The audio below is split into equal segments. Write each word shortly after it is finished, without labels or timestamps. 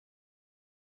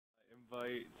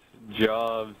Invite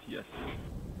jobs, yes.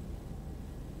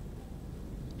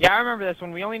 Yeah, I remember this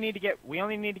one. We only need to get one. We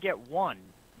only need to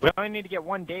get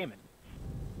one Daemon.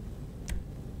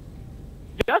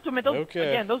 Just admit, those,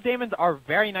 again, those Daemons are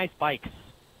very nice bikes.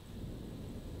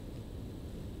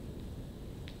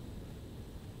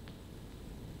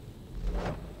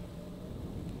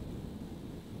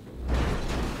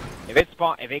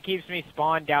 If it keeps me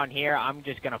spawned down here, I'm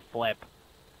just gonna flip.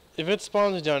 If it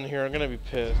spawns down here, I'm gonna be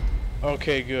pissed.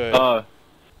 Okay, good. Hey,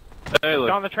 It's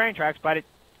look. on the train tracks, but it...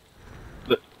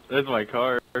 There's my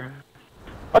car.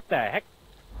 What the heck?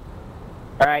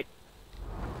 Alright.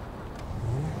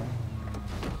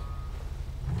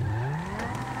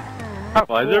 Oh,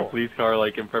 Why is there a police car,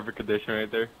 like, in perfect condition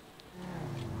right there?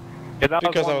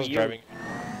 Because I was driving.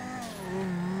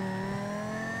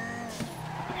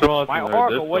 My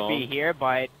Oracle would be here,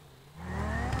 but...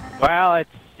 Well, it's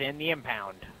in the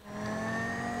impound.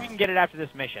 We can get it after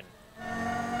this mission.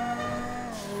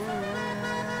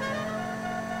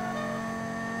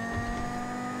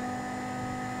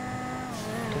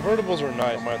 Convertibles are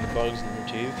nice, mind the bugs in your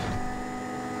teeth.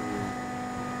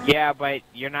 Yeah, but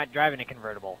you're not driving a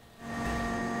convertible.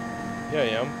 Yeah,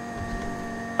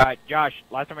 I am. Josh,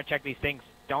 last time I checked, these things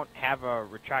don't have a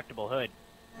retractable hood.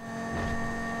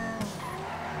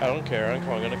 I don't care, I'm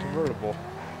calling it a convertible.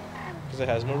 Because it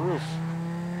has no roof.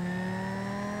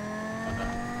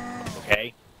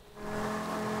 Okay.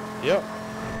 Yep.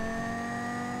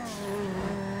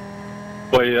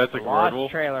 Wait, that's a convertible?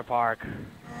 Lost Trailer Park.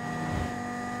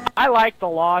 I like the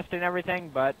Lost and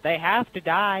everything, but they have to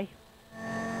die.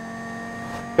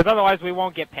 Because otherwise we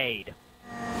won't get paid.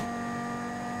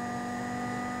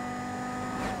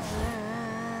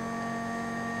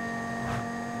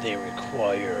 They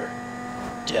require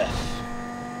death.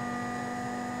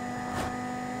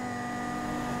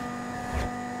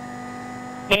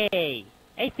 Hey,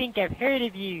 I think I've heard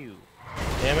of you.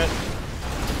 Damn it.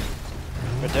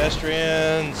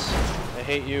 Pedestrians! I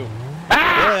hate you.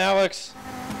 Ah! Come on, Alex!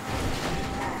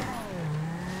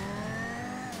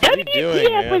 What are you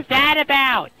doing, man? What was that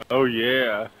about? Oh,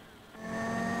 yeah.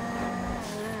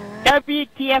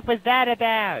 WTF was that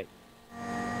about?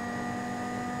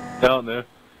 I don't know.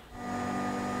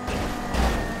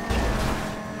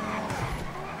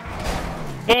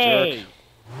 Hey! Jerk.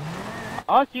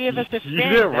 All three of us are friends, You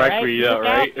didn't wreck right? me We yet, look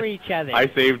right? out for each other. I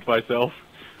saved myself.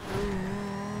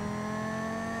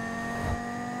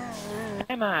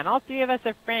 Come on, all three of us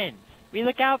are friends. We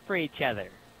look out for each other.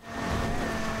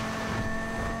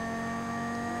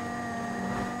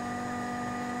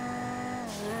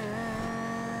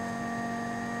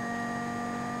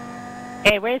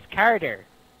 Hey, where's Carter?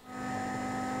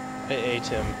 I ate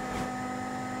him.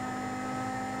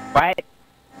 What?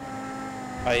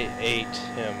 I ate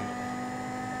him.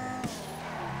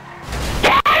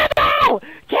 Cannibal!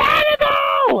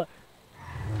 Cannibal!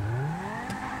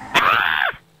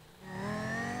 Ah!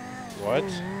 What?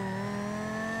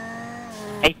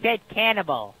 I said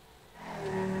cannibal.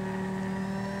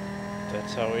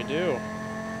 That's how we do.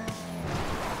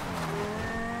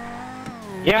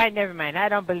 You know what? Never mind. I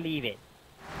don't believe it.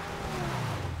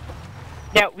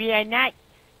 No, we are not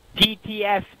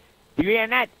GTF. We are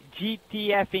not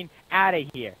GTFing out of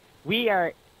here. We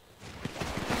are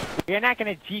not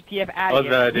gonna GTF out of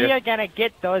here. We are gonna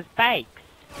get those bikes.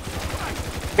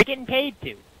 We're getting paid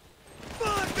to.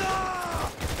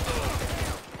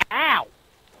 Ow!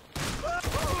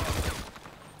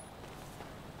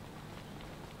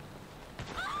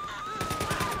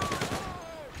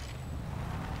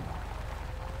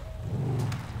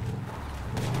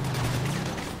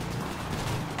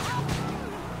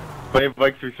 How many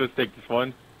bikes are we supposed to take this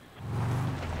one?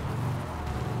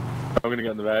 I'm gonna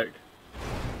get in the back.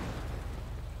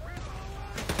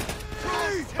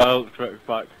 Oh,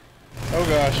 fuck. Oh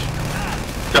gosh.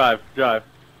 Drive, drive.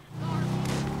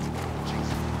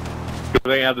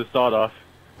 They have the sawed off.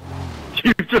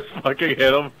 You just fucking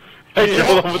hit him. I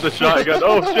killed him with the shotgun.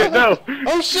 Oh shit, no!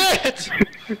 Oh shit!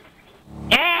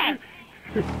 Yeah!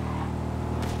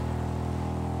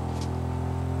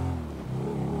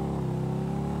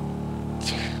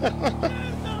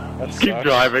 Keep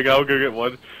driving, I'll go get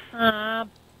one.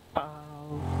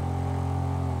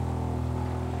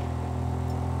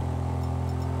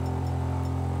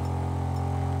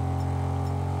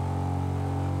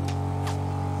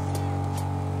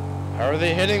 How are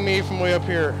they hitting me from way up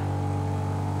here?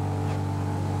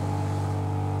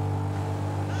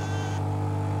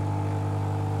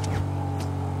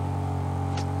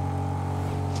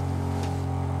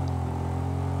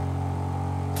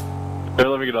 Here,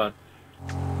 let me get on.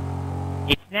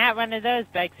 It's not one of those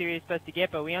bikes we were supposed to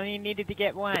get, but we only needed to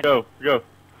get one. Go, go.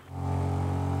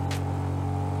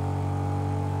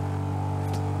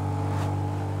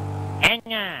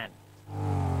 on.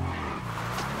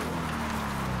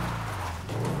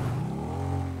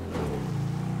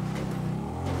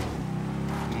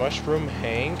 Mushroom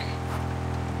Hank?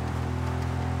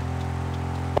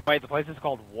 Wait, the place is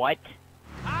called what?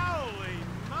 Holy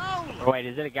moly! Or wait,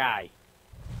 is it a guy?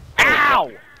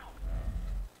 Ow!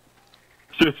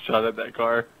 Just shot at that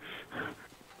car.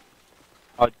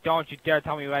 Oh, don't you dare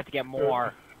tell me we have to get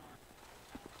more.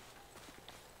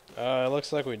 It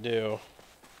looks like we do.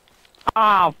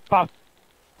 Oh, fuck.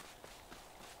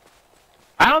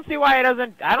 I don't see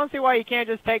why you can't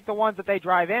just take the ones that they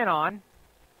drive in on.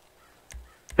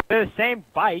 They're the same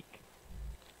bike.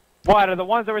 What, are the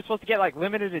ones that we're supposed to get, like,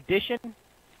 limited edition?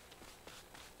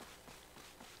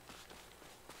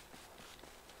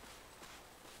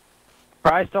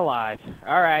 Christ alive.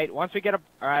 Alright, once we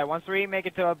make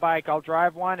it to a bike, I'll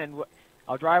drive one, and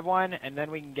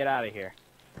then we can get out of here.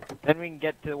 Then we can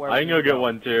get to where I can go get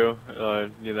one too,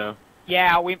 you know.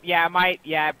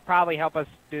 Yeah, probably help us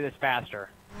do this faster.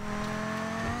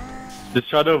 Just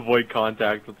try to avoid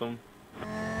contact with them.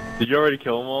 Did you already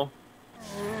kill them all?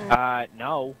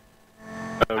 No.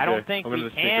 Okay. I don't think we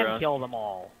can around. kill them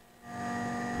all.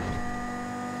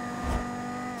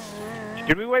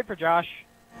 Should we wait for Josh?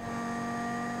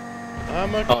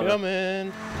 I'm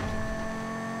a-comin'.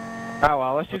 Oh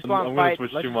well, let's just go on and fight. I'm gonna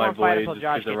switch Let's to just go my and fight blade until just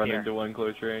Josh because I gets run here. into one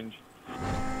close range.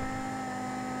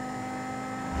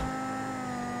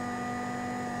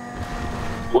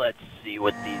 Let's see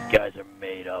what these guys are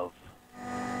made of.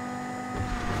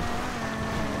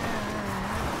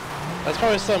 That's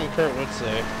probably something Kurt would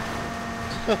say.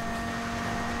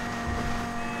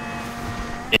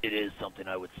 It is something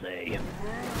I would say.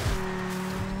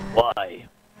 Why?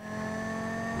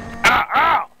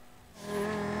 Ow!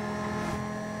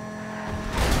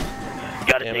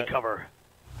 Gotta Damn take it. cover.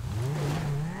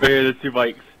 Right here, there's two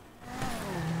bikes.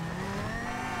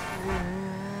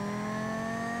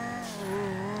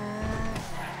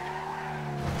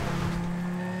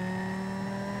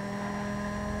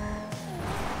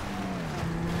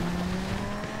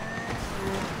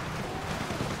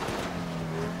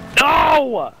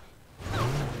 No!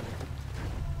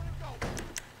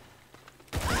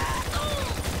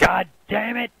 God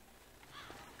damn it!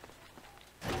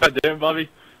 God damn, Bobby.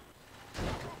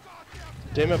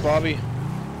 Damn it, Bobby.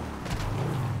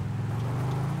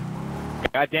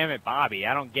 God damn it, Bobby,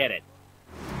 I don't get it.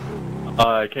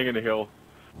 King of the Hill.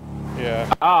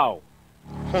 Yeah. Oh.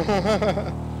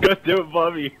 God damn it,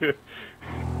 Bobby.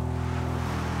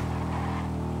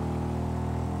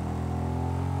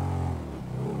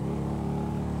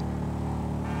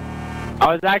 I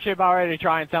was actually about ready to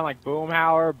try and sound like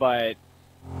Boomhauer, but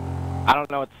I don't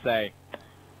know what to say.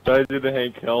 Try to do the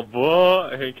Hank Hill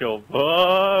voice, or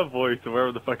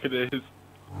wherever the fuck it is.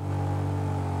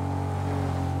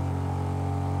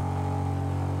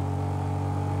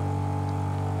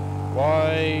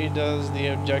 Why does the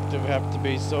objective have to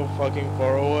be so fucking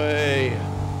far away?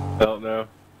 I don't know.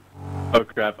 Oh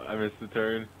crap, I missed the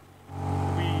turn.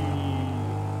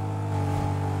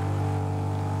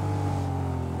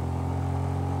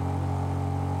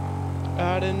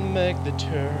 I didn't make the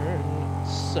turn,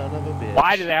 son of a bitch.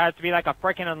 Why do there have to be like a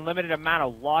freaking unlimited amount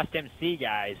of Lost MC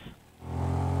guys?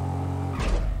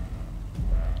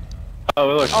 Oh,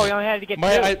 look. Oh, we only had to get two.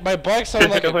 My bike sounded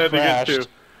like I it only had to get crashed. two.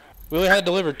 We only had to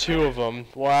deliver 2 of them.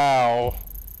 Wow.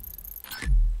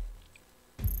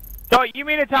 So you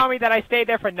mean to tell me that I stayed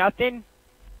there for nothing?